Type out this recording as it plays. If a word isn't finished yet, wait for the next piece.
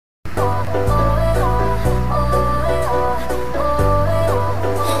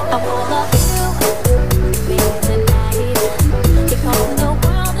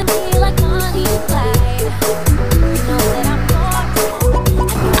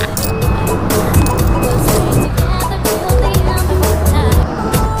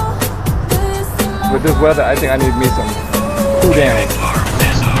weather, I think I need me some cool down.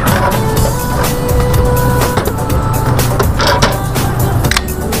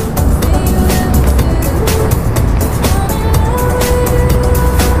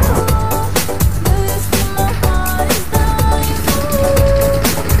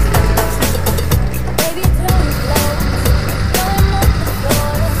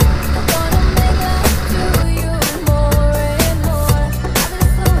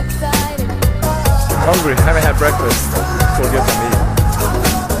 Hungry, haven't had breakfast, so we'll get some meat.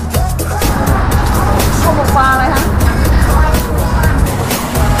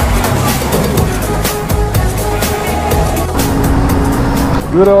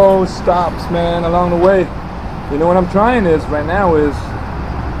 Good old stops, man, along the way. You know what I'm trying is right now is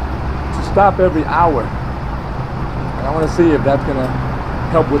to stop every hour. And I want to see if that's gonna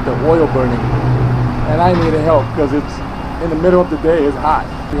help with the oil burning. And I need help because it's in the middle of the day, it's hot.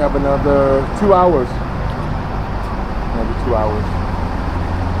 We have another 2 hours. Another 2 hours.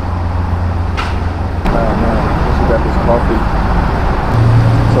 Oh man, we got this coffee.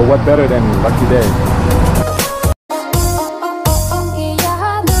 So what better than Lucky Day?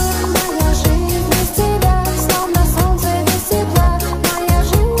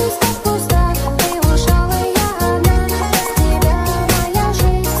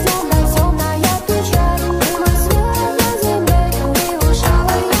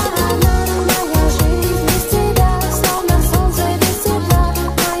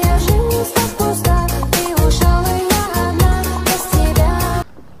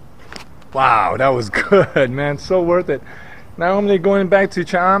 Wow, that was good, man. So worth it. Now only going back to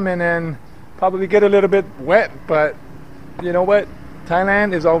Cham and then probably get a little bit wet, but you know what?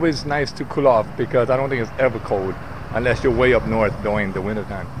 Thailand is always nice to cool off because I don't think it's ever cold unless you're way up north during the winter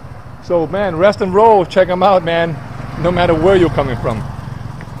time. So man, rest and roll, check them out, man. No matter where you're coming from.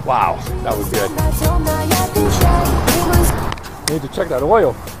 Wow, that was good. Need to check that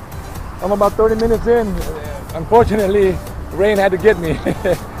oil. I'm about 30 minutes in. Unfortunately, rain had to get me.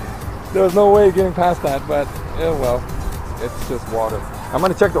 There was no way getting past that, but yeah, well, it's just water. I'm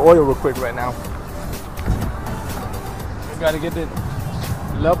gonna check the oil real quick right now. You gotta get it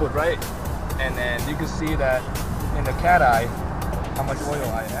leveled right, and then you can see that in the cat eye how much oil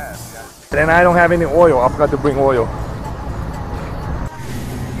I have. Then I don't have any oil. I forgot to bring oil.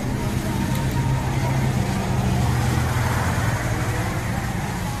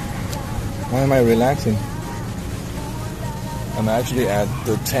 Why am I relaxing? I'm actually at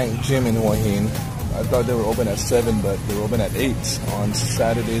the Tank Gym in Hua Hin. I thought they were open at 7, but they were open at 8 on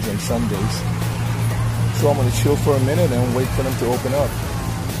Saturdays and Sundays. So I'm gonna chill for a minute and wait for them to open up.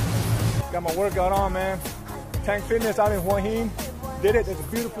 Got my workout on, man. Tank Fitness out in Hua Hin. Did it. It's a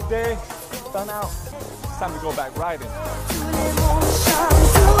beautiful day. Sun out. It's time to go back riding.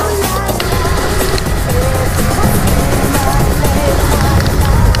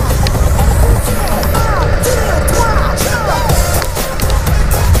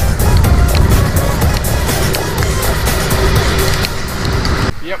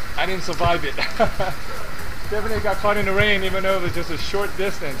 Yep, I didn't survive it. Definitely got caught in the rain even though it was just a short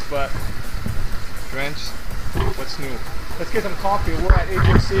distance, but drenched. What's new? Let's get some coffee. We're at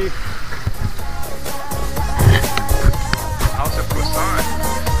HFC. House of Croissant.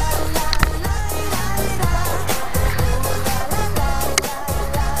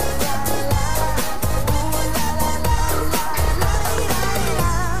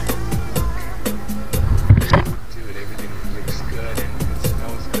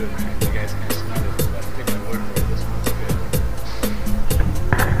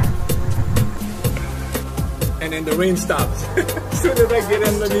 And then the rain stops. As soon as I get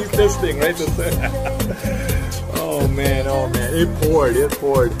underneath this thing, right? Oh man, it poured.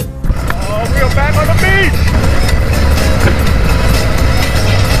 Oh, we are back on the beach!